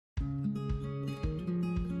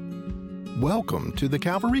Welcome to the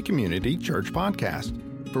Calvary Community Church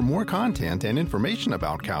Podcast. For more content and information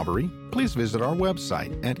about Calvary, please visit our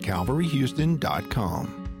website at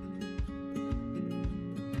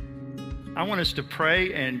calvaryhouston.com. I want us to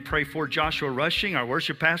pray for Joshua Rushing. Our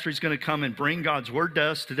worship pastor is going to come and bring God's word to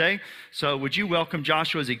us today. So would you welcome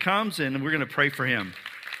Joshua as he comes, and we're going to pray for him.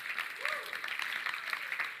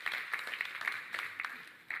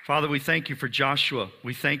 Father, we thank you for Joshua.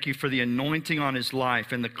 We thank you for the anointing on his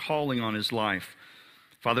life and the calling on his life.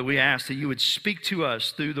 Father, we ask that you would speak to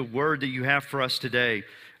us through the word that you have for us today.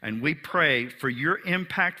 And we pray for your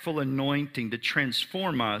impactful anointing to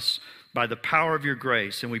transform us by the power of your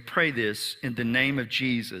grace. And we pray this in the name of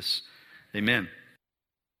Jesus. Amen.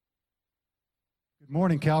 Good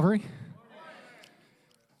morning, Calvary.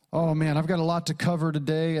 Oh, man, I've got a lot to cover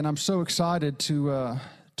today, and I'm so excited to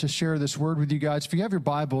share this word with you guys. If you have your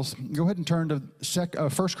Bibles, go ahead and turn to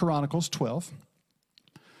 1 Chronicles 12.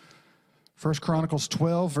 1 Chronicles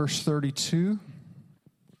 12, verse 32.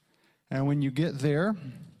 And when you get there,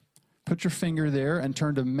 put your finger there and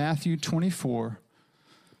turn to Matthew 24.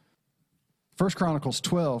 1 Chronicles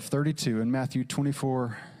 12, 32 and Matthew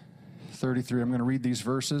 24, 33. I'm going to read these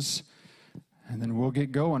verses, and then we'll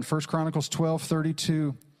get going. 1 Chronicles 12,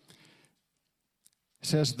 32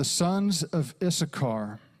 says, "The sons of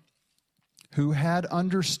Issachar, who had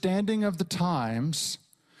understanding of the times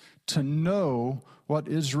to know what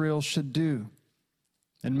Israel should do."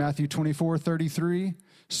 In Matthew 24, 33,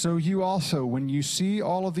 "So you also, when you see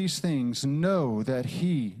all of these things, know that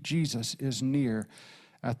he, Jesus, is near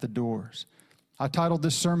at the doors." I titled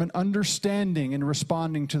this sermon, "Understanding and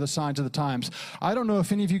Responding to the Signs of the Times." I don't know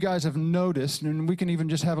if any of you guys have noticed, and we can even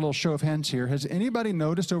just have a little show of hands here. Has anybody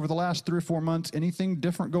noticed over the last 3 or 4 months anything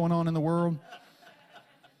different going on in the world?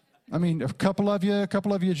 I mean, a couple of you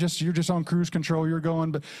you're just on cruise control, you're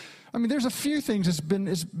going, but I mean, there's a few things it's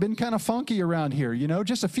been kind of funky around here, you know.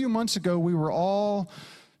 Just a few months ago, we were all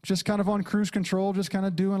just kind of on cruise control, just kind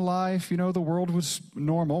of doing life, you know, the world was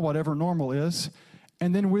normal, whatever normal is.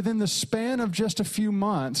 And then within the span of just a few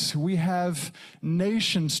months, we have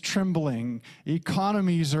nations trembling,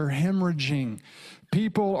 economies are hemorrhaging,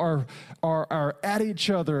 people are at each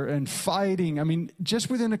other and fighting. I mean, just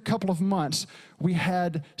within a couple of months, we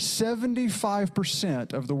had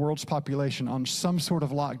 75% of the world's population on some sort of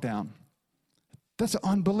lockdown. That's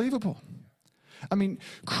unbelievable. I mean,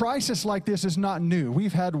 crisis like this is not new.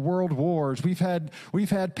 We've had world wars, we've had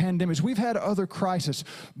pandemics, we've had other crises,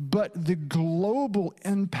 but the global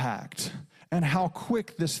impact and how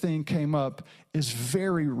quick this thing came up is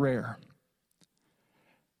very rare.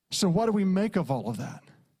 So what do we make of all of that?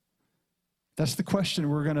 That's the question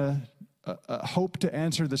we're going to hope to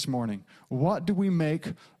answer this morning. What do we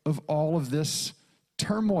make of all of this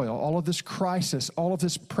turmoil, all of this crisis, all of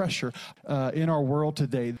this pressure in our world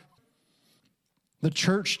today? The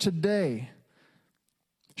church today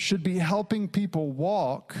should be helping people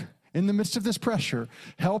walk in the midst of this pressure,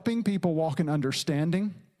 helping people walk in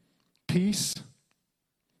understanding, peace,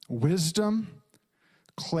 wisdom,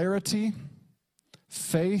 clarity,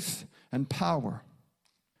 faith, and power.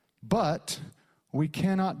 But we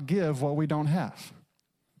cannot give what we don't have.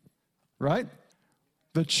 Right?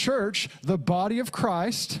 The church, the body of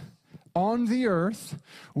Christ on the earth,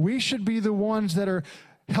 we should be the ones that are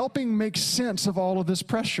helping make sense of all of this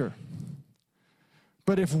pressure.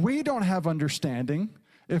 But if we don't have understanding,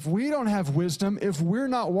 if we don't have wisdom, if we're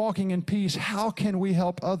not walking in peace, how can we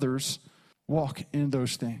help others walk in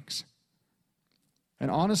those things? And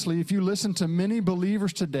honestly, if you listen to many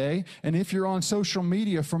believers today, and if you're on social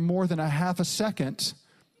media for more than a half a second,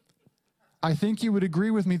 I think you would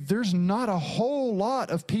agree with me, there's not a whole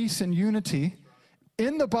lot of peace and unity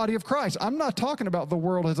in the body of Christ. I'm not talking about the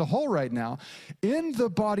world as a whole right now. In the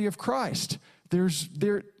body of Christ,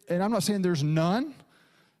 and I'm not saying there's none,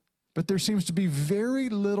 but there seems to be very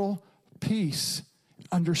little peace,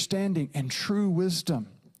 understanding, and true wisdom,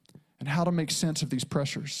 and how to make sense of these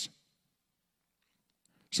pressures.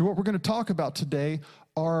 So what we're going to talk about today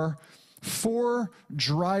are 4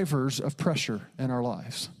 drivers of pressure in our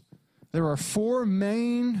lives. There are 4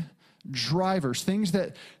 main drivers, things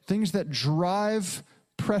that drive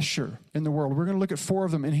pressure in the world. We're going to look at 4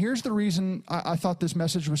 of them. And here's the reason I thought this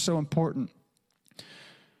message was so important.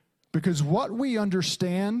 Because what we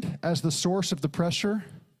understand as the source of the pressure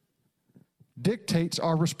dictates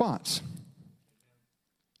our response.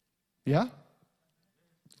 Yeah?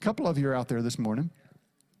 A couple of you are out there this morning.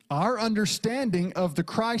 Our understanding of the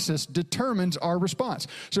crisis determines our response.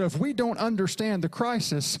 So if we don't understand the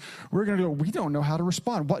crisis, we're going to go, we don't know how to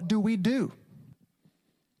respond. What do we do?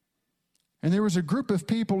 And there was a group of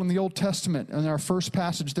people in the Old Testament, in our first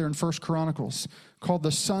passage there in 1 Chronicles, called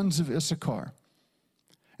the sons of Issachar.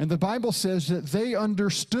 And the Bible says that they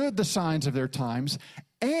understood the signs of their times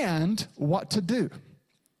and what to do.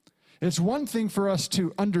 It's one thing for us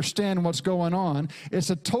to understand what's going on. It's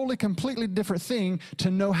a totally, completely different thing to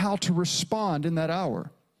know how to respond in that hour.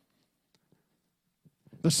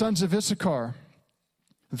 The sons of Issachar,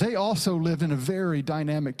 they also lived in a very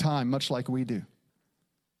dynamic time, much like we do.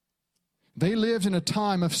 They lived in a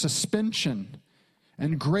time of suspension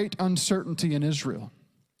and great uncertainty in Israel.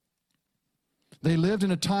 They lived in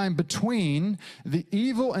a time between the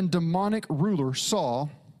evil and demonic ruler, Saul,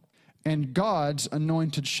 and God's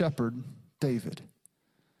anointed shepherd, David.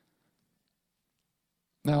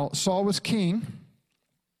 Now, Saul was king,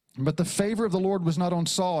 but the favor of the Lord was not on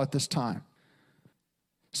Saul at this time.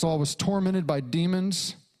 Saul was tormented by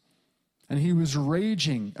demons, and he was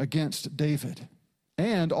raging against David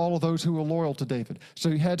and all of those who were loyal to David. So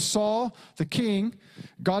you had Saul, the king.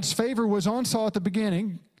 God's favor was on Saul at the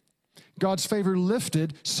beginning. God's favor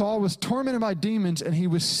lifted. Saul was tormented by demons, and he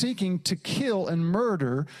was seeking to kill and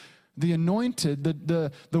murder the anointed,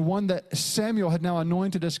 the one that Samuel had now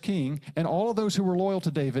anointed as king, and all of those who were loyal to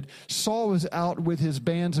David. Saul was out with his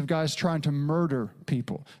bands of guys trying to murder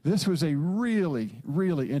people. This was a really,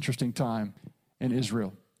 really interesting time in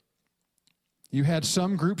Israel. You had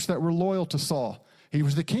some groups that were loyal to Saul. He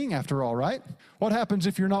was the king after all, right? What happens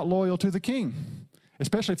if you're not loyal to the king?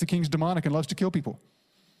 Especially if the king's demonic and loves to kill people.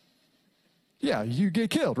 Yeah, you get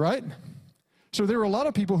killed, right? So there were a lot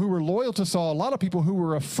of people who were loyal to Saul, a lot of people who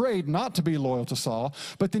were afraid not to be loyal to Saul.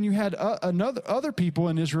 But then you had other people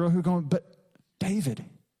in Israel who going, but David,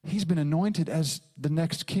 he's been anointed as the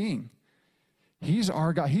next king. He's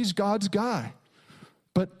our guy. He's God's guy.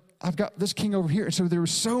 But I've got this king over here. And so there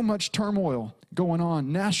was so much turmoil going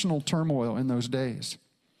on, national turmoil in those days.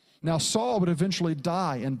 Now Saul would eventually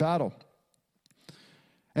die in battle.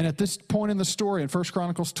 And at this point in the story, in 1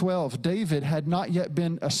 Chronicles 12, David had not yet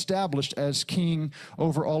been established as king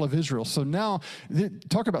over all of Israel. So now,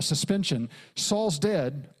 talk about suspension. Saul's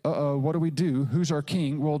dead. What do we do? Who's our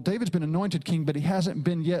king? Well, David's been anointed king, but he hasn't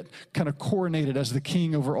been yet kind of coronated as the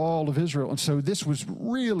king over all of Israel. And so this was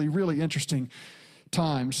really, really interesting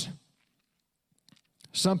times.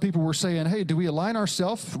 Some people were saying, hey, do we align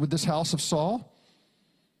ourselves with this house of Saul?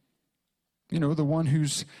 You know, the one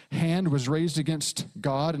whose hand was raised against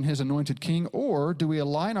God and his anointed king? Or do we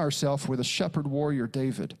align ourselves with a shepherd warrior,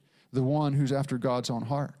 David, the one who's after God's own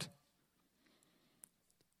heart?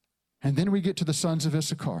 And then we get to the sons of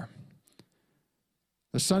Issachar.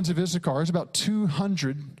 The sons of Issachar is about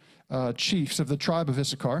 200 chiefs of the tribe of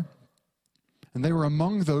Issachar. And they were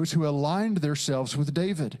among those who aligned themselves with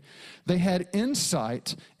David. They had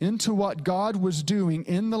insight into what God was doing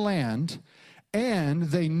in the land, and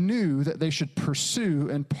they knew that they should pursue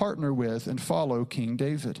and partner with and follow King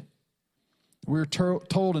David. We're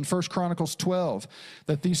told in 1 Chronicles 12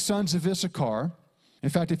 that these sons of Issachar, in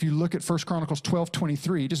fact, if you look at 1 Chronicles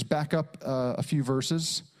 12:23, just back up a few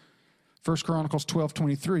verses. 1 Chronicles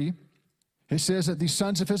 12:23, it says that these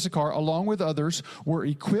sons of Issachar, along with others, were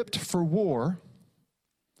equipped for war.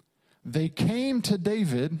 They came to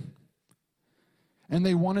David, and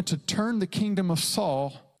they wanted to turn the kingdom of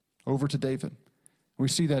Saul over to David. We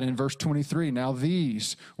see that in verse 23. Now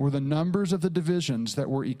these were the numbers of the divisions that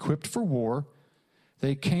were equipped for war.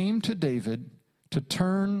 They came to David to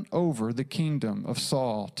turn over the kingdom of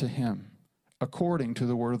Saul to him, according to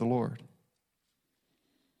the word of the Lord.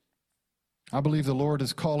 I believe the Lord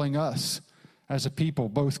is calling us as a people,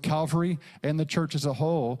 both Calvary and the church as a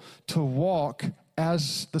whole, to walk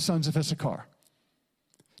as the sons of Issachar.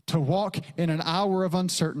 To walk in an hour of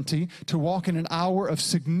uncertainty, to walk in an hour of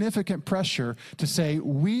significant pressure, to say,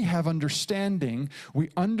 we have understanding, we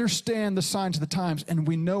understand the signs of the times, and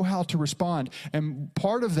we know how to respond. And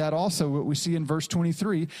part of that also, what we see in verse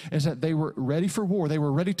 23, is that they were ready for war. They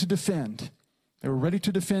were ready to defend. They were ready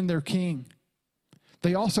to defend their king.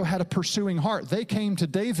 They also had a pursuing heart. They came to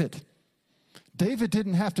David. David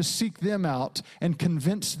didn't have to seek them out and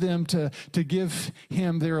convince them to give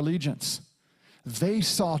him their allegiance. They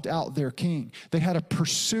sought out their king. They had a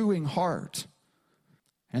pursuing heart.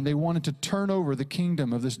 And they wanted to turn over the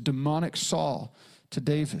kingdom of this demonic Saul to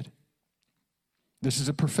David. This is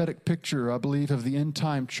a prophetic picture, I believe, of the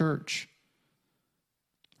end-time church.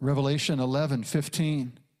 Revelation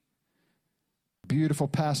 11:15. Beautiful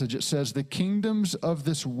passage. It says, the kingdoms of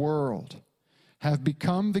this world have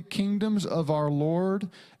become the kingdoms of our Lord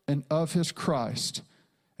and of his Christ,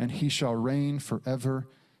 and he shall reign forever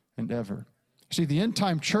and ever. See, the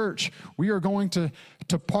end-time church, we are going to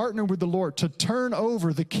partner with the Lord to turn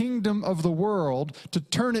over the kingdom of the world, to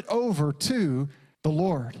turn it over to the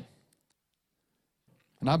Lord.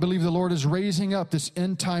 And I believe the Lord is raising up this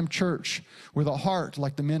end-time church with a heart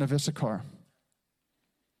like the men of Issachar.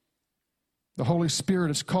 The Holy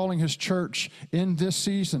Spirit is calling His church in this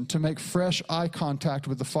season to make fresh eye contact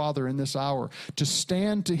with the Father in this hour, to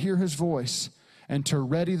stand to hear His voice, and to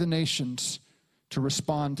ready the nations to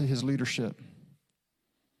respond to His leadership.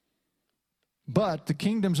 But the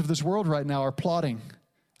kingdoms of this world right now are plotting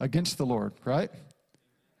against the Lord, right?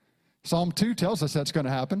 Psalm 2 tells us that's going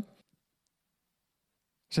to happen.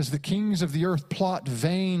 It says, the kings of the earth plot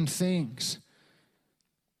vain things.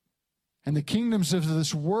 And the kingdoms of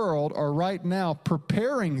this world are right now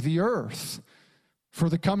preparing the earth for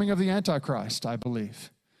the coming of the Antichrist, I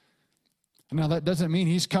believe. Now, that doesn't mean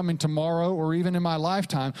he's coming tomorrow or even in my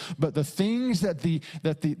lifetime, but the things that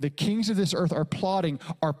the kings of this earth are plotting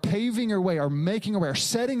are paving a way, are making a way, are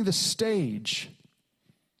setting the stage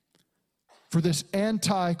for this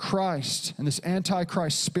Antichrist and this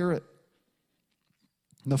Antichrist spirit.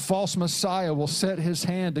 The false Messiah will set his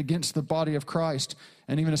hand against the body of Christ,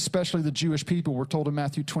 and even especially the Jewish people, we're told in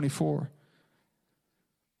Matthew 24.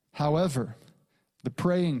 However, the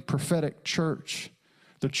praying prophetic church,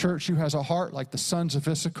 the church who has a heart like the sons of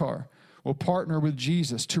Issachar, will partner with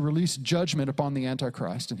Jesus to release judgment upon the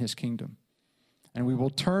Antichrist and his kingdom. And we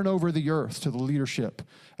will turn over the earth to the leadership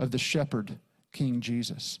of the shepherd, King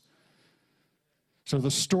Jesus. So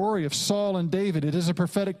the story of Saul and David, it is a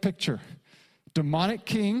prophetic picture. Demonic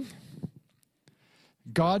king,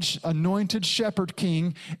 God's anointed shepherd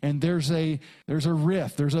king, and there's a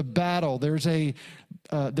rift, there's a battle,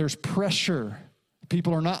 there's pressure.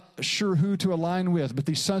 People are not sure who to align with, but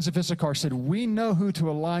these sons of Issachar said, we know who to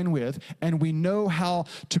align with, and we know how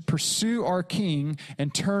to pursue our king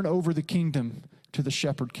and turn over the kingdom to the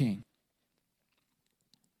shepherd king.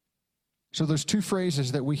 So there's two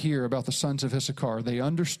phrases that we hear about the sons of Issachar. They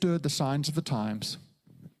understood the signs of the times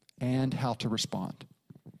and how to respond.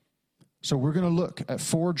 So we're going to look at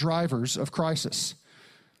 4 drivers of crisis.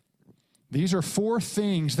 These are 4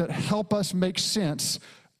 things that help us make sense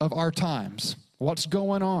of our times. What's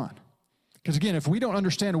going on? Because again, if we don't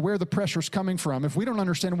understand where the pressure is coming from, if we don't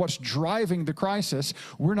understand what's driving the crisis,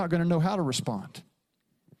 we're not going to know how to respond.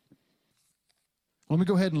 Let me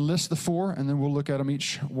go ahead and list the 4, and then we'll look at them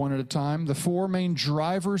each one at a time. The 4 main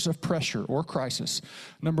drivers of pressure or crisis.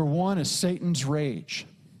 Number 1 is Satan's rage.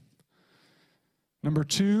 Number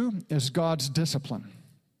 2 is God's discipline.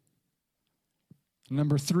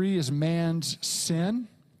 Number 3 is man's sin.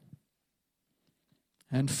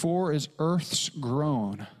 And 4 is earth's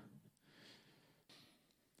groan.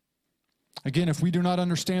 Again, if we do not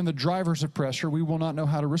understand the drivers of pressure, we will not know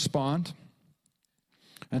how to respond.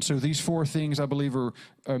 And so these 4 things, I believe, are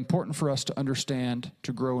important for us to understand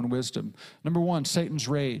to grow in wisdom. Number 1, Satan's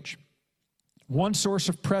rage. One source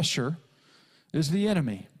of pressure is the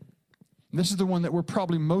enemy. This is the one that we're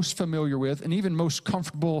probably most familiar with and even most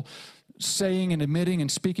comfortable saying and admitting and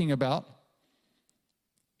speaking about.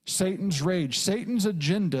 Satan's rage. Satan's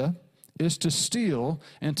agenda is to steal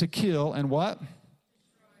and to kill and what?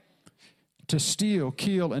 To steal,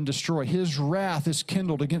 kill, and destroy. His wrath is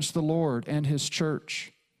kindled against the Lord and His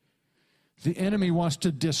church. The enemy wants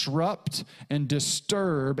to disrupt and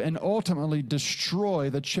disturb and ultimately destroy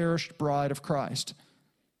the cherished bride of Christ.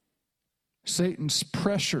 Satan's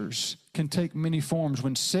pressures can take many forms.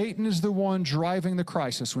 When Satan is the one driving the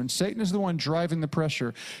crisis, when Satan is the one driving the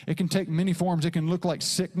pressure, it can take many forms. It can look like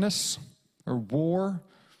sickness or war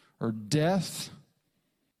or death,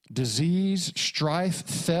 disease, strife,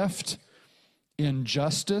 theft,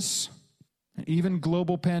 injustice, and even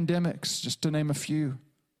global pandemics, just to name a few.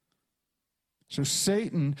 So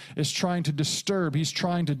Satan is trying to disturb, he's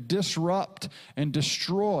trying to disrupt and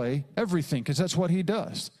destroy everything, because that's what he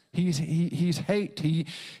does. He's hate.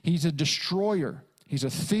 He's a destroyer. He's a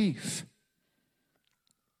thief.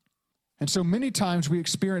 And so many times we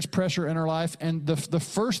experience pressure in our life, and the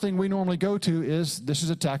first thing we normally go to is, this is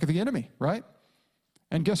attack of the enemy, right?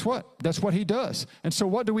 And guess what? That's what he does. And so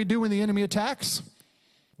what do we do when the enemy attacks?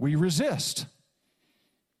 We resist.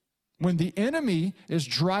 When the enemy is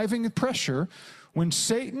driving the pressure, when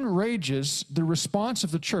Satan rages, the response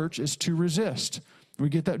of the church is to resist. We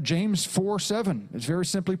get that James 4:7. It's very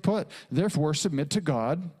simply put, therefore submit to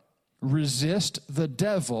God, resist the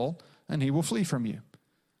devil, and he will flee from you.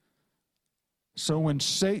 So when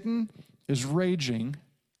Satan is raging,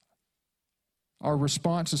 our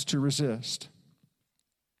response is to resist.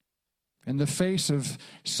 In the face of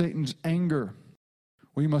Satan's anger,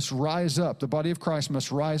 we must rise up. The body of Christ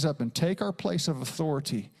must rise up and take our place of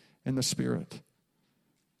authority in the Spirit.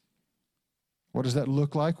 What does that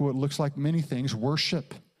look like? Well, it looks like many things.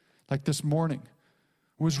 Worship, like this morning,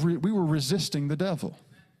 we were resisting the devil.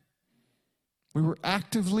 We were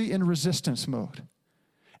actively in resistance mode.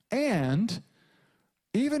 And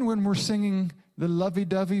even when we're singing the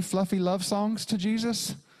lovey-dovey, fluffy love songs to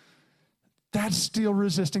Jesus, that's still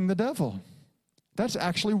resisting the devil. That's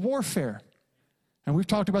actually warfare. And we've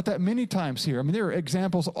talked about that many times here. I mean, there are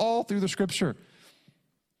examples all through the Scripture.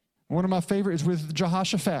 One of my favorites is with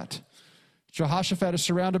Jehoshaphat. Jehoshaphat is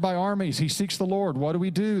surrounded by armies. He seeks the Lord. What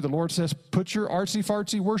do? The Lord says, put your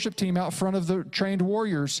artsy-fartsy worship team out front of the trained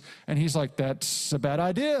warriors. And he's like, that's a bad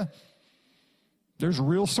idea. There's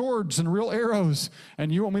real swords and real arrows.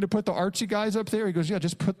 And you want me to put the artsy guys up there? He goes, yeah,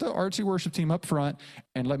 just put the artsy worship team up front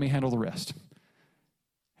and let me handle the rest.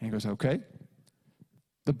 And he goes, okay.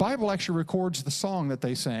 The Bible actually records the song that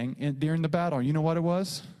they sang during the battle. You know what it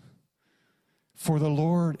was? For the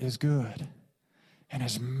Lord is good, and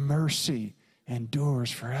his mercy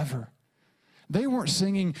endures forever. They weren't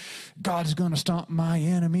singing, God's going to stomp my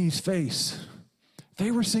enemy's face. They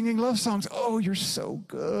were singing love songs. Oh, you're so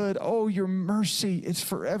good. Oh, your mercy is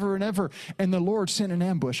forever and ever. And the Lord sent an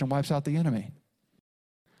ambush and wipes out the enemy.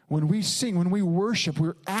 When we sing, when we worship,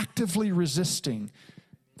 we're actively resisting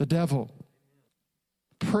the devil.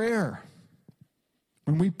 Prayer.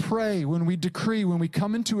 When we pray, when we decree, when we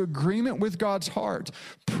come into agreement with God's heart,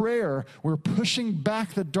 prayer, we're pushing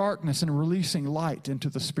back the darkness and releasing light into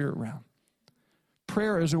the spirit realm.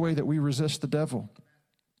 Prayer is a way that we resist the devil.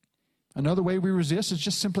 Another way we resist is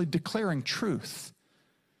just simply declaring truth.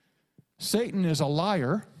 Satan is a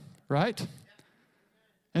liar, right?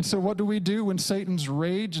 And so what do we do when Satan's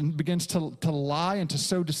rage and begins to lie and to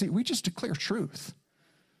sow deceit? We just declare truth.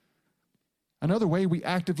 Another way we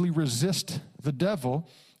actively resist the devil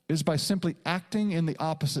is by simply acting in the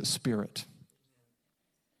opposite spirit.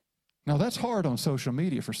 Now, that's hard on social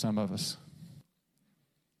media for some of us.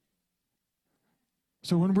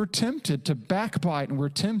 So when we're tempted to backbite and we're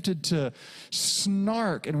tempted to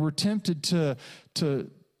snark and we're tempted to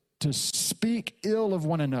speak ill of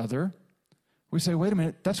one another, we say, wait a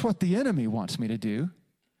minute, that's what the enemy wants me to do.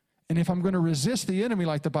 And if I'm going to resist the enemy,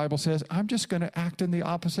 like the Bible says, I'm just going to act in the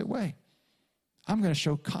opposite way. I'm going to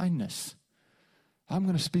show kindness. I'm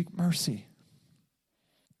going to speak mercy.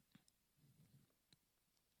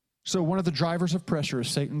 So one of the drivers of pressure is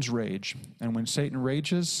Satan's rage. And when Satan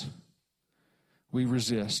rages, we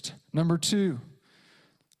resist. Number two,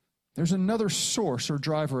 there's another source or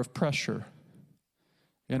driver of pressure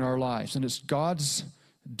in our lives, and it's God's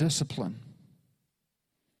discipline.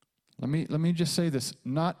 Let me just say this.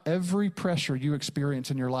 Not every pressure you experience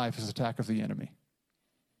in your life is an attack of the enemy.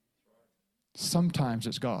 Sometimes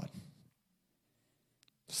it's God.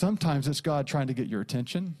 Sometimes it's God trying to get your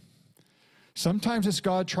attention. Sometimes it's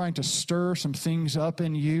God trying to stir some things up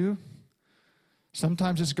in you.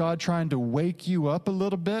 Sometimes it's God trying to wake you up a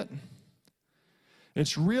little bit.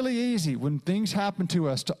 It's really easy when things happen to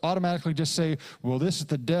us to automatically just say, well, this is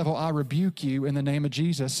the devil, I rebuke you in the name of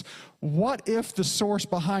Jesus. What if the source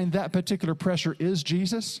behind that particular pressure is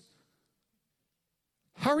Jesus?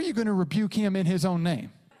 How are you going to rebuke him in his own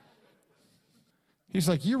name? He's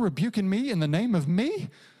like, you're rebuking me in the name of me?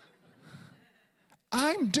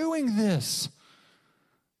 I'm doing this.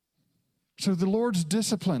 So the Lord's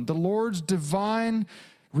discipline, the Lord's divine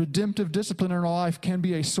redemptive discipline in our life can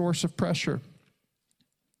be a source of pressure.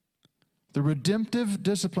 The redemptive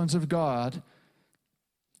disciplines of God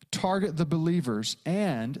target the believers,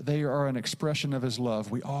 and they are an expression of his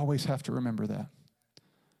love. We always have to remember that.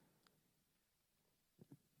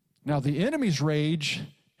 Now, the enemy's rage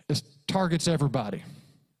targets everybody.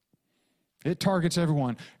 It targets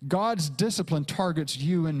everyone. God's discipline targets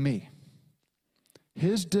you and me.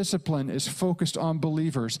 His discipline is focused on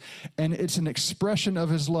believers, and it's an expression of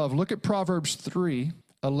his love. Look at Proverbs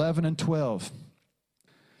 3:11 and 12.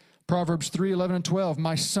 Proverbs 3:11 and 12.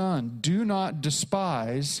 My son, do not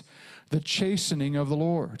despise the chastening of the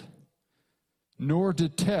Lord, nor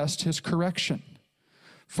detest his correction.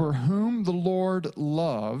 For whom the Lord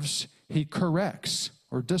loves, he corrects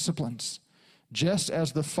or disciplines, just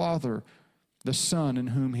as the Father, the Son in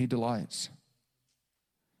whom he delights.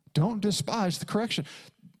 Don't despise the correction.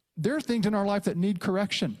 There are things in our life that need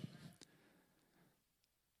correction.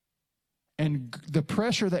 And the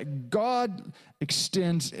pressure that God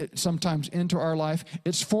extends sometimes into our life,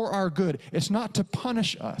 it's for our good. It's not to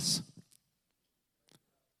punish us.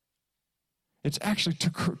 It's actually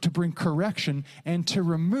to bring correction and to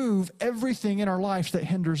remove everything in our life that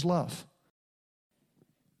hinders love.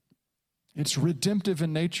 It's redemptive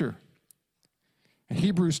in nature.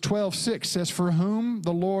 Hebrews 12:6 says, for whom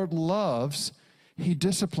the Lord loves, He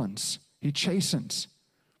disciplines. He chastens.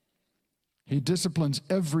 He disciplines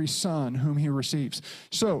every son whom he receives.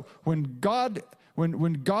 So when God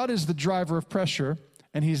is the driver of pressure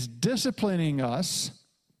and he's disciplining us,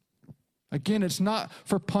 again, it's not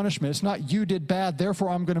for punishment. It's not you did bad, therefore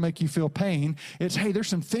I'm going to make you feel pain. It's, hey, there's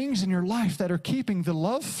some things in your life that are keeping the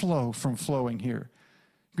love flow from flowing here.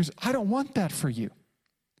 Because I don't want that for you.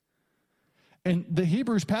 And the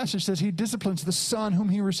Hebrews passage says he disciplines the son whom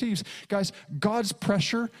he receives. Guys, God's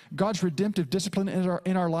pressure, God's redemptive discipline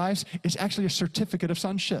in our lives is actually a certificate of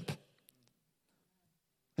sonship.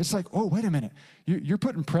 It's like, oh, wait a minute. You're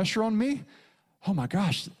putting pressure on me? Oh my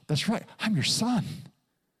gosh, that's right. I'm your son.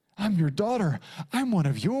 I'm your daughter. I'm one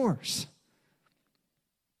of yours.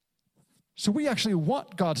 So we actually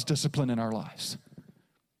want God's discipline in our lives.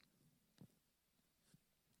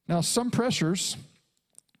 Now, some pressures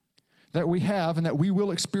that we have and that we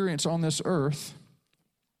will experience on this earth,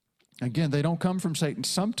 again, they don't come from Satan.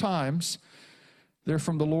 Sometimes they're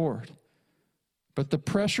from the Lord. But the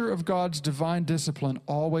pressure of God's divine discipline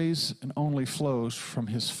always and only flows from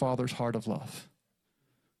his Father's heart of love.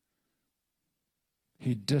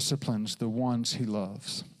 He disciplines the ones he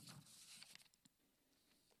loves.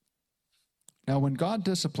 Now, when God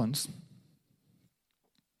disciplines,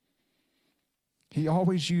 he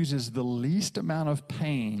always uses the least amount of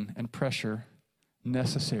pain and pressure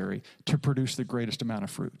necessary to produce the greatest amount of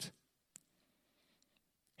fruit.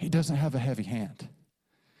 He doesn't have a heavy hand.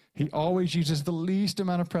 He always uses the least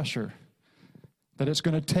amount of pressure that it's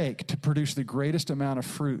going to take to produce the greatest amount of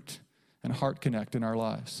fruit and heart connect in our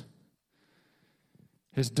lives.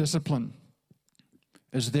 His discipline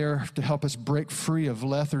is there to help us break free of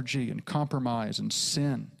lethargy and compromise and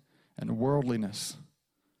sin and worldliness.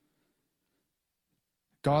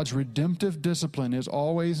 God's redemptive discipline is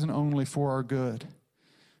always and only for our good,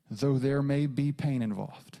 though there may be pain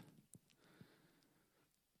involved.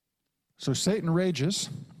 So Satan rages,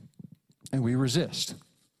 and we resist.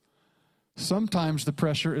 Sometimes the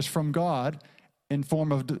pressure is from God in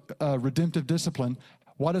form of redemptive discipline.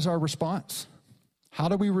 What is our response? How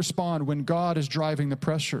do we respond when God is driving the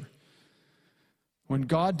pressure? When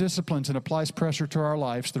God disciplines and applies pressure to our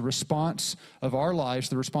lives, the response of our lives,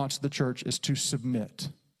 the response of the church, is to submit.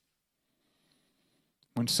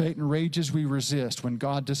 When Satan rages, we resist. When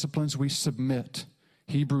God disciplines, we submit.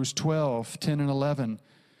 Hebrews 12, 10 and 11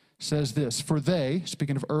 says this, "For they,"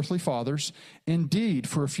 speaking of earthly fathers, "indeed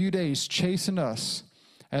for a few days chasten us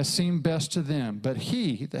as seemed best to them. But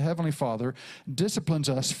he," the Heavenly Father, "disciplines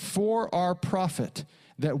us for our profit,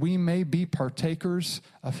 that we may be partakers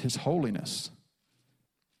of his holiness."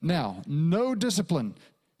 Now, no discipline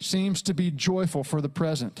seems to be joyful for the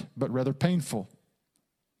present, but rather painful.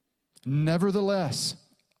 Nevertheless,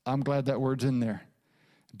 I'm glad that word's in there.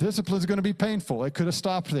 Discipline is going to be painful. It could have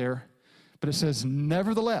stopped there, but it says,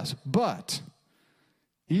 nevertheless, but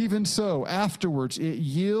even so, afterwards, it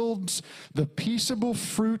yields the peaceable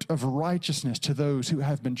fruit of righteousness to those who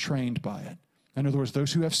have been trained by it. In other words,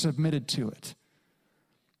 those who have submitted to it.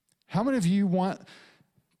 How many of you want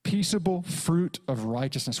peaceable fruit of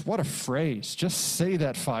righteousness? What a phrase. Just say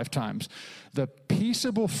that 5 times. The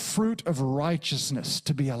peaceable fruit of righteousness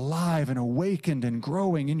to be alive and awakened and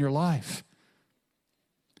growing in your life.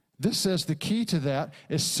 This says the key to that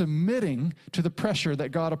is submitting to the pressure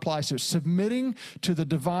that God applies to us, submitting to the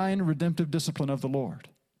divine redemptive discipline of the Lord.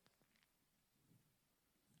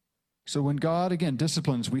 So when God, again,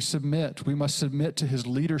 disciplines, we submit. We must submit to his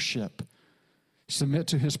leadership, submit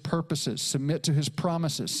to his purposes, submit to his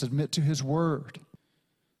promises, submit to his word.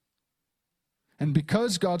 And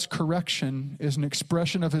because God's correction is an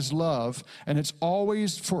expression of his love, and it's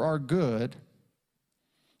always for our good,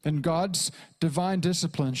 then God's divine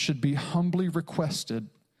discipline should be humbly requested,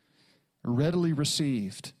 readily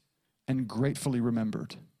received, and gratefully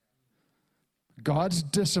remembered. God's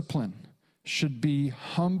discipline should be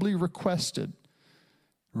humbly requested,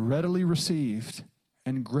 readily received,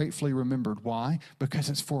 and gratefully remembered. Why? Because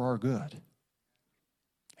it's for our good.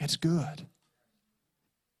 It's good.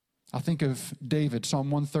 I think of David, Psalm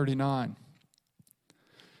 139.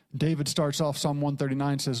 David starts off Psalm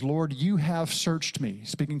 139, says, "Lord, you have searched me,"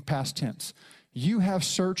 speaking past tense. "You have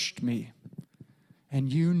searched me,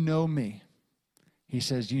 and you know me." He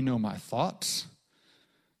says, "You know my thoughts,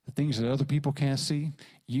 the things that other people can't see.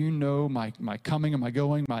 You know my coming and my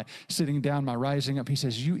going, my sitting down, my rising up." He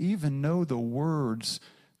says, "You even know the words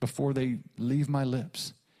before they leave my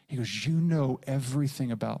lips." He goes, "You know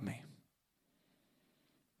everything about me."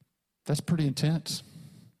 That's pretty intense,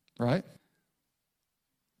 right?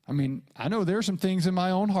 I mean, I know there's some things in my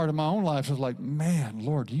own heart, in my own life, I was like, man,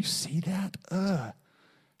 Lord, do you see that?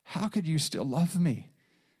 How could you still love me?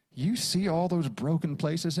 You see all those broken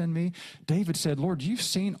places in me? David said, Lord, you've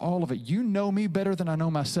seen all of it. You know me better than I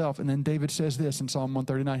know myself. And then David says this in Psalm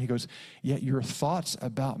 139. He goes, yet your thoughts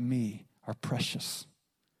about me are precious.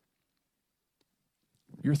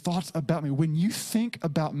 Your thoughts about me. When you think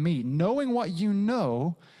about me, knowing what you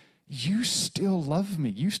know, you still love me.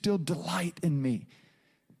 You still delight in me.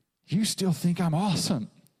 You still think I'm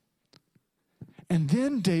awesome. And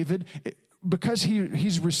then David, because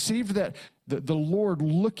he's received that, the Lord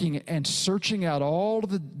looking and searching out all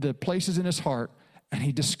of the places in his heart, and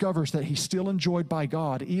he discovers that he's still enjoyed by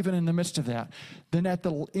God, even in the midst of that. Then at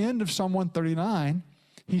the end of Psalm 139,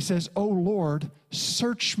 he says, oh Lord,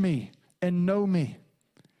 search me and know me.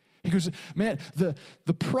 He goes, man,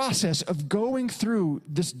 the process of going through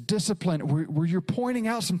this discipline where you're pointing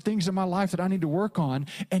out some things in my life that I need to work on,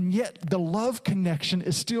 and yet the love connection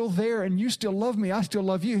is still there, and you still love me, I still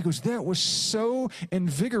love you. He goes, that was so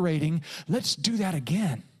invigorating. Let's do that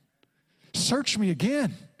again. Search me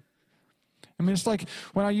again. I mean, it's like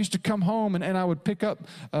when I used to come home and I would pick up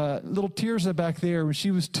little Tirza back there. When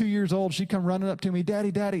she was 2 years old, she'd come running up to me,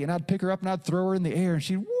 Daddy, Daddy, and I'd pick her up and I'd throw her in the air, and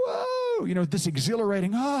she'd, whoa, this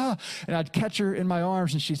exhilarating, and I'd catch her in my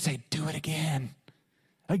arms and she'd say, do it again,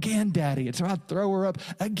 Daddy. And so I'd throw her up,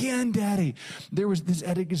 again, Daddy. There was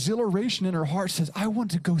that exhilaration in her heart says, I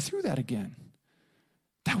want to go through that again.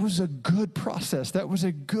 That was a good process. That was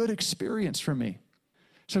a good experience for me.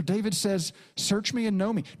 So David says, search me and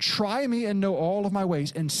know me. Try me and know all of my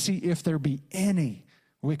ways, and see if there be any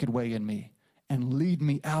wicked way in me, and lead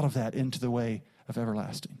me out of that into the way of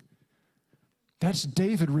everlasting. That's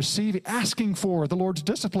David asking for the Lord's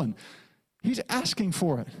discipline. He's asking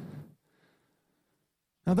for it.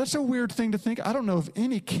 Now, that's a weird thing to think. I don't know of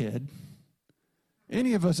any kid,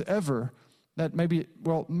 any of us ever, that maybe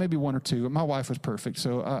one or two. My wife was perfect,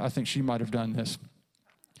 so I think she might have done this.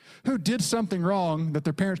 Who did something wrong that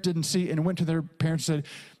their parents didn't see and went to their parents and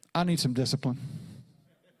said, I need some discipline.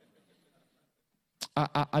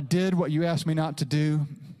 I did what you asked me not to do.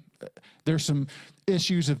 There's some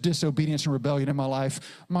issues of disobedience and rebellion in my life.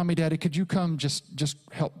 Mommy, Daddy, could you come just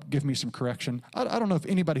help give me some correction? I don't know if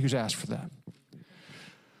anybody who's asked for that.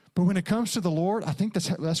 But when it comes to the Lord, I think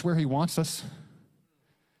that's where he wants us.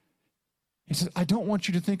 He says, I don't want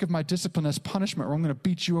you to think of my discipline as punishment, or I'm going to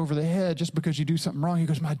beat you over the head just because you do something wrong. He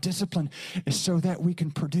goes, my discipline is so that we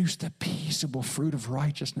can produce the peaceable fruit of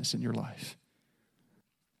righteousness in your life.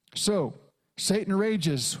 So, Satan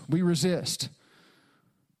rages, we resist.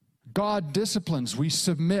 God disciplines, we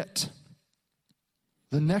submit.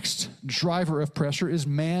 The next driver of pressure is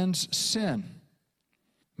man's sin.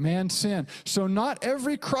 Man's sin. So not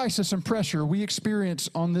every crisis and pressure we experience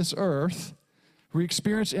on this earth, we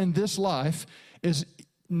experience in this life, is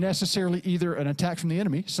necessarily either an attack from the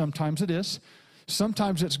enemy. Sometimes it is.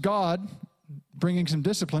 Sometimes it's God bringing some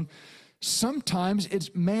discipline. Sometimes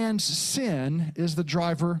it's man's sin is the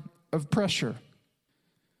driver of pressure.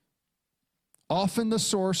 Often the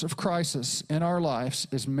source of crisis in our lives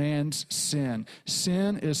is man's sin.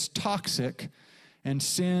 Sin is toxic, and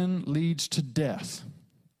sin leads to death.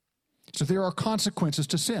 So there are consequences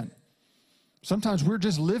to sin. Sometimes we're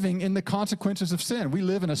just living in the consequences of sin. We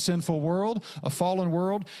live in a sinful world, a fallen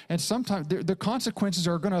world, and sometimes the consequences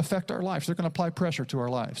are going to affect our lives. They're going to apply pressure to our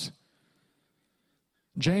lives.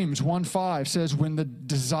 James 1:5 says, when the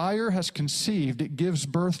desire has conceived, it gives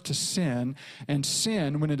birth to sin, and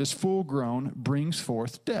sin, when it is full grown, brings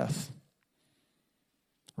forth death.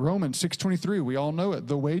 Romans 6:23, we all know it.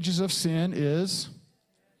 The wages of sin is,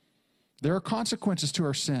 there are consequences to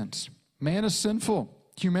our sins. Man is sinful.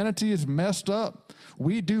 Humanity is messed up.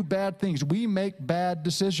 We do bad things. We make bad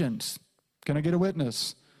decisions. Can I get a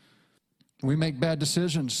witness? We make bad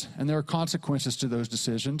decisions, and there are consequences to those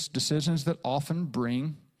decisions that often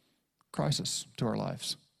bring crisis to our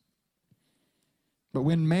lives. But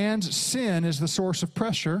when man's sin is the source of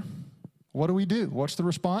pressure, what do we do? What's the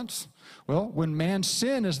response? Well, when man's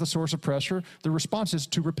sin is the source of pressure, the response is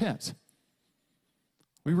to repent.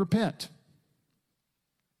 We repent.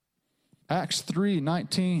 Acts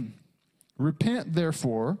 3:19. Repent,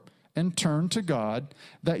 therefore, and turn to God,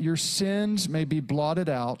 that your sins may be blotted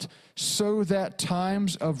out, so that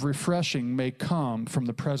times of refreshing may come from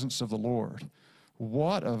the presence of the Lord.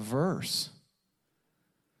 What a verse.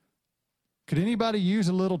 Could anybody use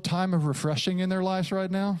a little time of refreshing in their lives right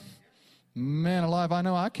now? Man alive, I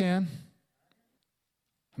know I can.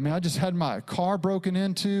 I mean, I just had my car broken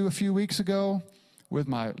into a few weeks ago with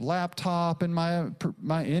my laptop and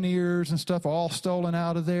my in-ears and stuff all stolen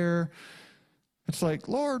out of there. It's like,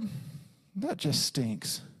 Lord, that just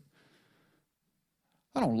stinks.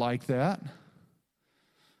 I don't like that.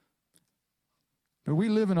 But we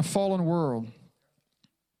live in a fallen world.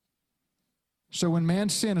 So when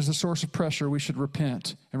man's sin is the source of pressure, we should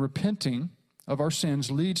repent. And repenting of our sins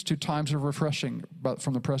leads to times of refreshing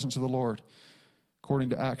from the presence of the Lord, according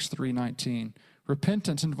to Acts 3:19.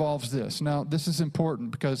 Repentance involves this. Now, this is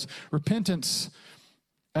important because repentance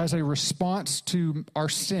as a response to our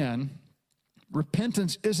sin,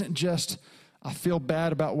 repentance isn't just, I feel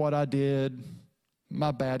bad about what I did,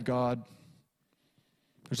 my bad, God.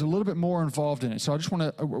 There's a little bit more involved in it. So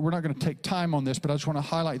we're not going to take time on this, but I just want to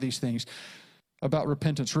highlight these things about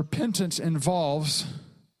repentance. Repentance involves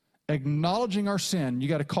acknowledging our sin. You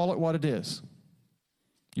got to call it what it is.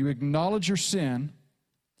 You acknowledge your sin,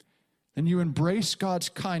 and you embrace God's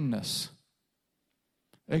kindness.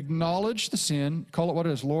 Acknowledge the sin, call it what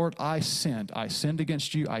it is. Lord, I sinned. I sinned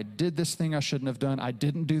against you. I did this thing I shouldn't have done. I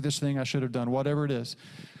didn't do this thing I should have done, whatever it is.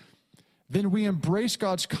 Then we embrace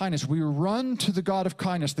God's kindness. We run to the God of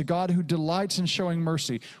kindness, the God who delights in showing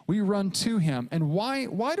mercy. We run to him. And why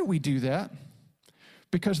do we do that?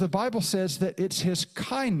 Because the Bible says that it's his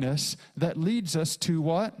kindness that leads us to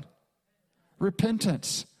what?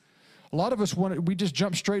 Repentance. A lot of us we just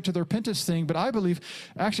jump straight to the repentance thing, but I believe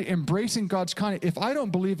actually embracing God's kindness. If I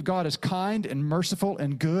don't believe God is kind and merciful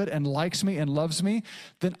and good and likes me and loves me,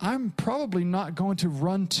 then I'm probably not going to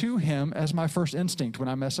run to him as my first instinct when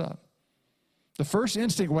I mess up. The first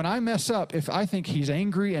instinct when I mess up, if I think he's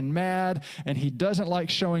angry and mad and he doesn't like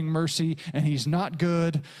showing mercy and he's not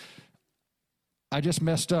good, I just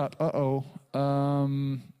messed up.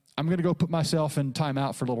 I'm going to go put myself in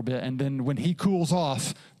timeout for a little bit, and then when he cools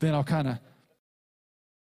off, then I'll kind of.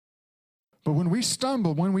 But when we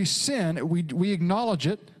stumble, when we sin, we acknowledge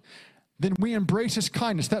it, then we embrace his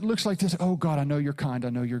kindness. That looks like this. Oh, God, I know you're kind. I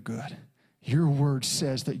know you're good. Your word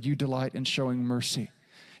says that you delight in showing mercy.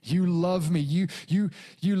 You love me. You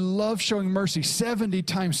love showing mercy 70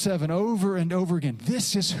 times 7 over and over again.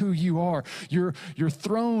 This is who you are. Your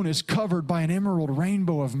throne is covered by an emerald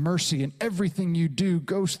rainbow of mercy, and everything you do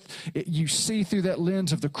you see through that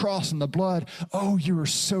lens of the cross and the blood. Oh, you are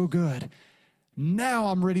so good. Now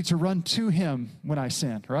I'm ready to run to him when I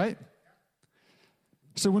sin, right?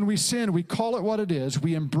 So when we sin, we call it what it is.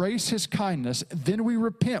 We embrace his kindness. Then we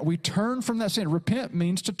repent. We turn from that sin. Repent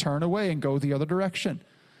means to turn away and go the other direction.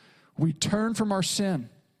 We turn from our sin.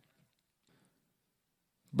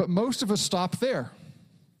 But most of us stop there.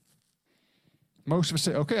 Most of us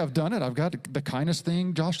say, okay, I've done it. I've got the kindness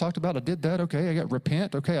thing Josh talked about. I did that. Okay, I got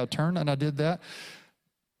repent. Okay, I turned and I did that.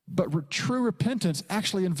 But true repentance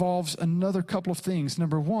actually involves another couple of things.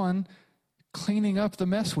 Number one, cleaning up the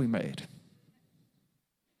mess we made.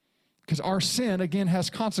 Because our sin, again, has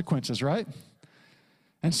consequences, right?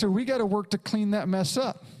 And so we got to work to clean that mess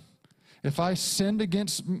up. If I sinned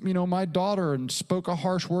against, my daughter and spoke a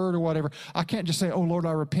harsh word or whatever, I can't just say, oh, Lord,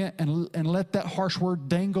 I repent, and let that harsh word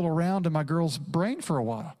dangle around in my girl's brain for a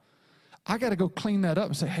while. I got to go clean that up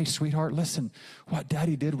and say, hey, sweetheart, listen, what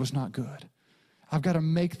Daddy did was not good. I've got to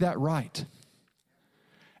make that right.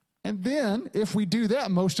 And then, if we do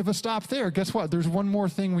that, most of us stop there. Guess what? There's one more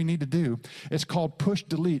thing we need to do. It's called push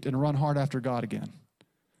delete and run hard after God again.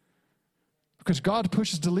 Because God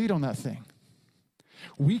pushes delete on that thing.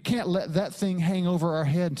 We can't let that thing hang over our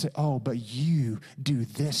head and say, oh, but you do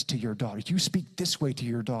this to your daughter. You speak this way to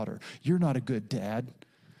your daughter. You're not a good dad.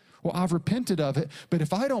 Well, I've repented of it, but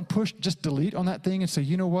if I don't push just delete on that thing and say,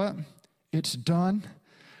 you know what? It's done.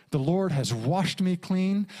 The Lord has washed me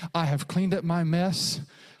clean. I have cleaned up my mess.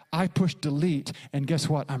 I push delete, and guess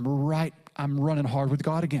what? I'm running hard with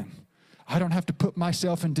God again. I don't have to put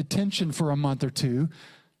myself in detention for a month or two.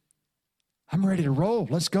 I'm ready to roll.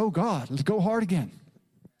 Let's go, God. Let's go hard again.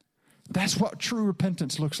 That's what true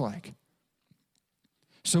repentance looks like.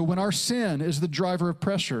 So when our sin is the driver of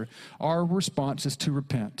pressure, our response is to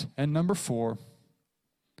repent. And number 4,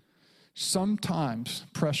 sometimes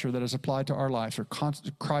pressure that is applied to our lives or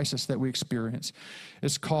crisis that we experience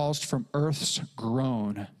is caused from earth's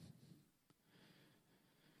groan.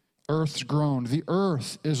 Earth's groan. The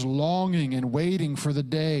earth is longing and waiting for the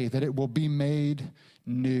day that it will be made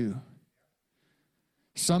new.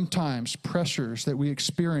 Sometimes pressures that we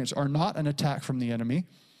experience are not an attack from the enemy.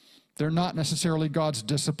 They're not necessarily God's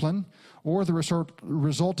discipline or the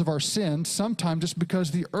result of our sin. Sometimes it's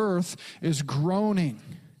because the earth is groaning.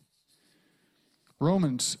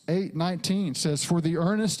 Romans 8:19 says, for the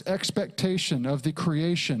earnest expectation of the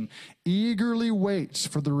creation eagerly waits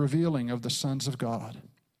for the revealing of the sons of God.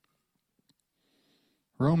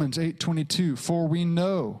 Romans 8:22, for we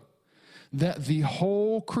know that the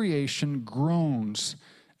whole creation groans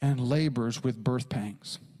and labors with birth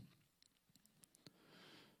pangs.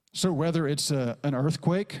 So whether it's an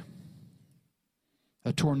earthquake,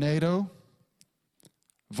 a tornado,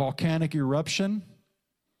 volcanic eruption,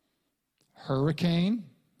 hurricane.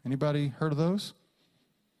 Anybody heard of those?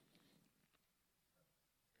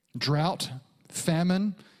 Drought,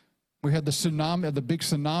 famine. We had the tsunami, the big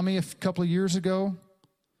tsunami a couple of years ago.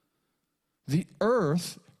 The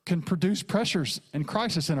earth can produce pressures and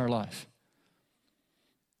crisis in our life.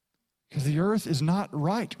 Because the earth is not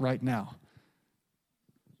right now.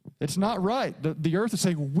 It's not right. The earth is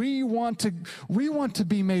saying, we want to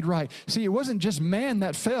be made right. See, it wasn't just man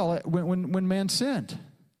that fell when man sinned.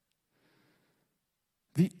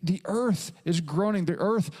 The earth is groaning. The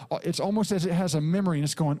earth, it's almost as it has a memory, and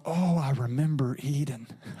it's going, oh, I remember Eden.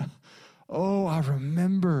 Oh, I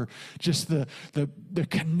remember just the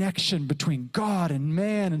connection between God and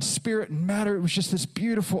man and spirit and matter. It was just this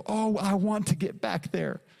beautiful, oh, I want to get back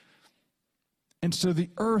there. And so the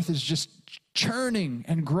earth is just churning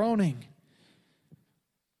and groaning.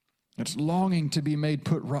 It's longing to be made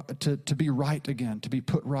to be right again, to be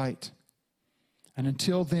put right. And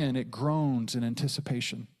until then, it groans in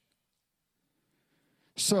anticipation.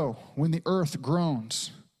 So, when the earth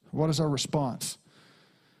groans, what is our response?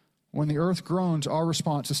 When the earth groans, our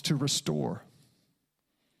response is to restore.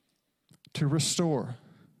 To restore.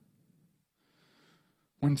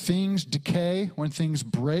 When things decay, when things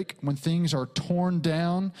break, when things are torn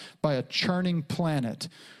down by a churning planet,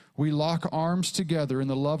 we lock arms together in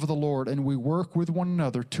the love of the Lord and we work with one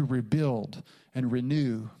another to rebuild and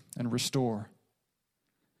renew and restore.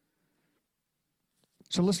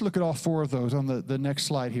 So let's look at all four of those on the next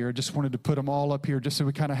slide here. I just wanted to put them all up here just so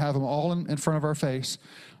we kind of have them all in front of our face.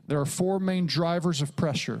 There are four main drivers of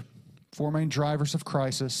pressure, four main drivers of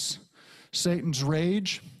crisis. Satan's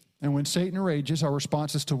rage, and when Satan rages, our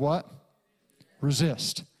response is to what?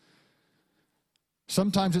 Resist.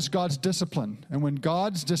 Sometimes it's God's discipline, and when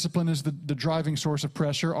God's discipline is the driving source of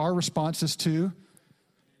pressure, our response is to,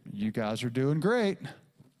 you guys are doing great.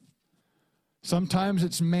 Sometimes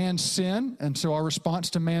it's man's sin, and so our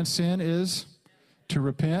response to man's sin is to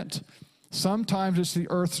repent. Sometimes it's the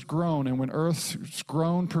earth's groan, and when earth's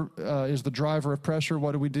groan is the driver of pressure,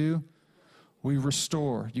 what do? We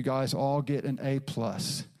restore. You guys all get an A+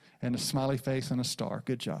 and a smiley face and a star.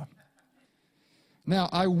 Good job. Now,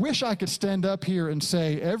 I wish I could stand up here and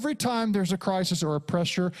say every time there's a crisis or a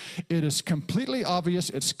pressure, it is completely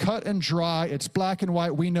obvious, it's cut and dry, it's black and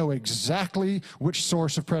white, we know exactly which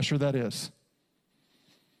source of pressure that is.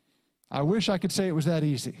 I wish I could say it was that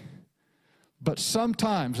easy. But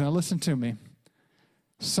sometimes, now listen to me,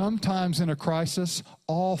 sometimes in a crisis,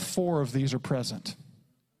 all four of these are present.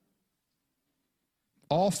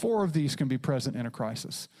 All four of these can be present in a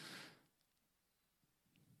crisis.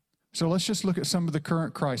 So let's just look at some of the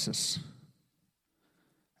current crisis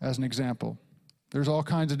as an example. There's all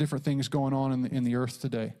kinds of different things going on in the earth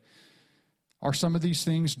today. Are some of these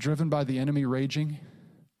things driven by the enemy raging?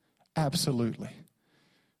 Absolutely.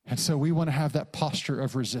 And so we want to have that posture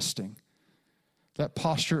of resisting, that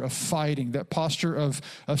posture of fighting, that posture of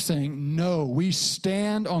saying, no, we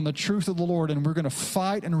stand on the truth of the Lord and we're going to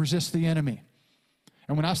fight and resist the enemy.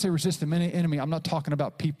 And when I say resist the enemy, I'm not talking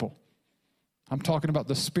about people. I'm talking about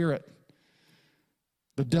the spirit,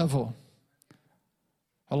 the devil.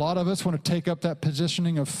 A lot of us want to take up that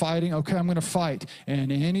positioning of fighting. Okay, I'm going to fight.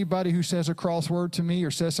 And anybody who says a cross word to me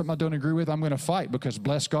or says something I don't agree with, I'm going to fight because,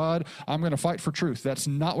 bless God, I'm going to fight for truth. That's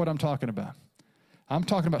not what I'm talking about. I'm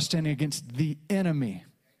talking about standing against the enemy,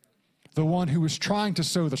 the one who is trying to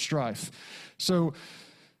sow the strife. So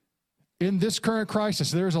in this current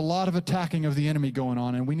crisis, there's a lot of attacking of the enemy going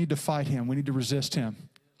on, and we need to fight him. We need to resist him.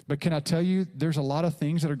 But can I tell you, there's a lot of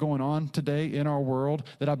things that are going on today in our world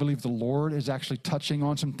that I believe the Lord is actually touching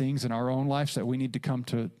on some things in our own lives that we need to come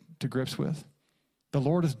to grips with. The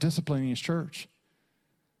Lord is disciplining his church.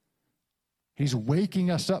 He's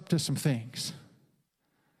waking us up to some things.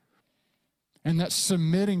 And that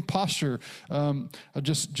submitting posture,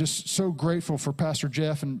 just so grateful for Pastor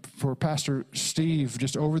Jeff and for Pastor Steve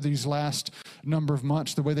just over these last number of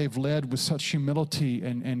months, the way they've led with such humility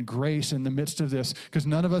and grace in the midst of this, because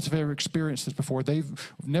none of us have ever experienced this before. They've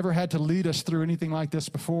never had to lead us through anything like this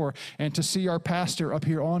before. And to see our pastor up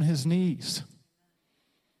here on his knees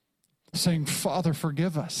saying, Father,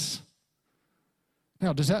 forgive us.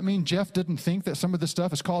 Now, does that mean Jeff didn't think that some of this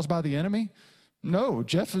stuff is caused by the enemy? No,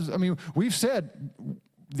 we've said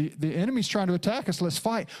the enemy's trying to attack us, let's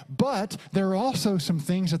fight. But there are also some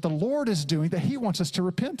things that the Lord is doing that he wants us to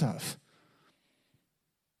repent of.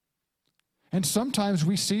 And sometimes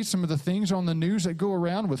we see some of the things on the news that go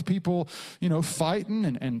around with people,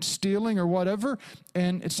 fighting and stealing or whatever.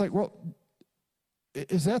 And it's like, well,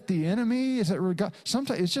 is that the enemy? Is that really God?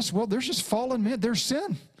 Sometimes it's just, there's just fallen men. There's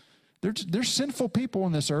sin. There's sinful people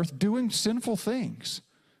on this earth doing sinful things.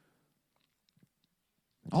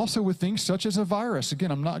 Also with things such as a virus.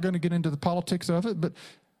 Again, I'm not going to get into the politics of it, but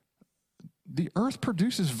the earth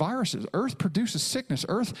produces viruses. Earth produces sickness.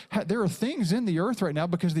 There are things in the earth right now,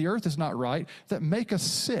 because the earth is not right, that make us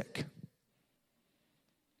sick.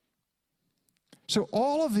 So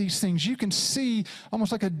all of these things, you can see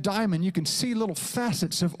almost like a diamond. You can see little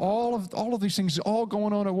facets of all of these things all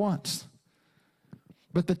going on at once.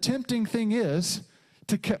 But the tempting thing is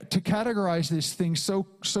to categorize these things so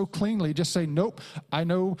cleanly. Just say, nope, I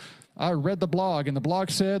know, I read the blog, and the blog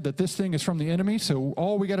said that this thing is from the enemy, so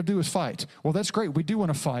all we got to do is fight. Well, that's great. We do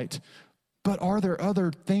want to fight. But are there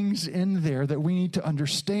other things in there that we need to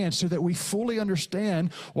understand so that we fully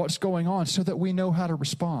understand what's going on, so that we know how to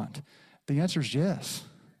respond? The answer is yes.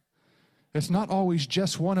 It's not always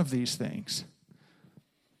just one of these things.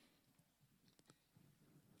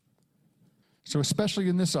 So especially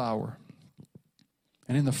in this hour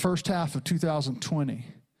and in the first half of 2020,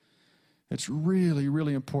 it's really,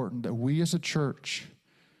 really important that we as a church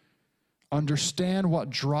understand what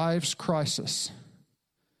drives crisis,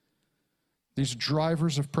 these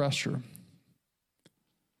drivers of pressure.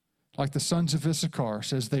 Like the sons of Issachar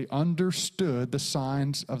says, they understood the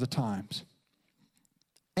signs of the times.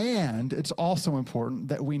 And it's also important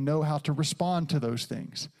that we know how to respond to those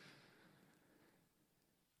things.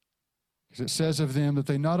 Because it says of them that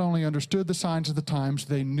they not only understood the signs of the times,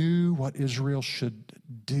 they knew what Israel should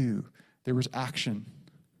do. There was action.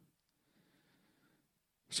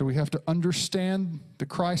 So we have to understand the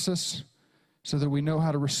crisis so that we know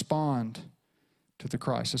how to respond to the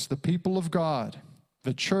crisis. The people of God,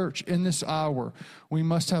 the church in this hour, we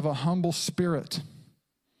must have a humble spirit,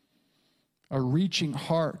 a reaching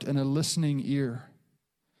heart, and a listening ear.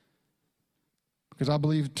 Because I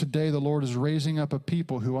believe today the Lord is raising up a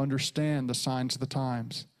people who understand the signs of the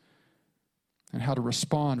times and how to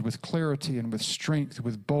respond with clarity and with strength,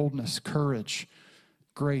 with boldness, courage,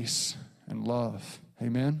 grace, and love.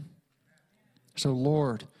 Amen? So,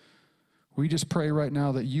 Lord, we just pray right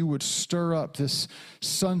now that you would stir up this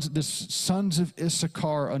sons of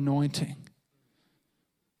Issachar anointing.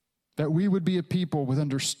 That we would be a people with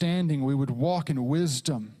understanding. We would walk in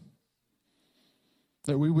wisdom.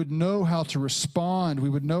 That we would know how to respond. We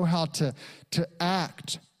would know how to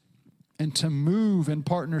act and to move in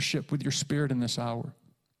partnership with your Spirit in this hour.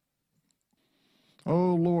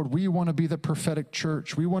 Oh, Lord, we want to be the prophetic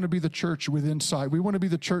church. We want to be the church with insight. We want to be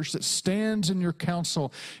the church that stands in your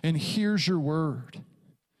counsel and hears your word.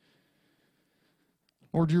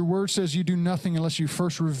 Lord, your word says you do nothing unless you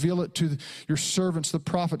first reveal it to your servants, the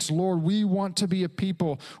prophets. Lord, we want to be a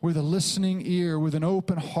people with a listening ear, with an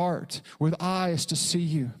open heart, with eyes to see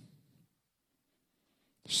you.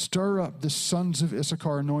 Stir up the sons of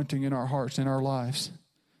Issachar anointing in our hearts, in our lives.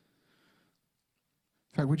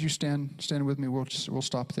 In fact, would you stand with me? We'll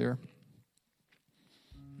stop there.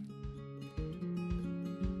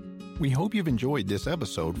 We hope you've enjoyed this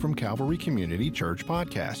episode from Calvary Community Church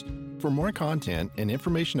Podcast. For more content and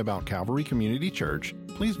information about Calvary Community Church,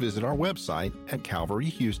 please visit our website at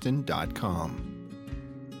calvaryhouston.com.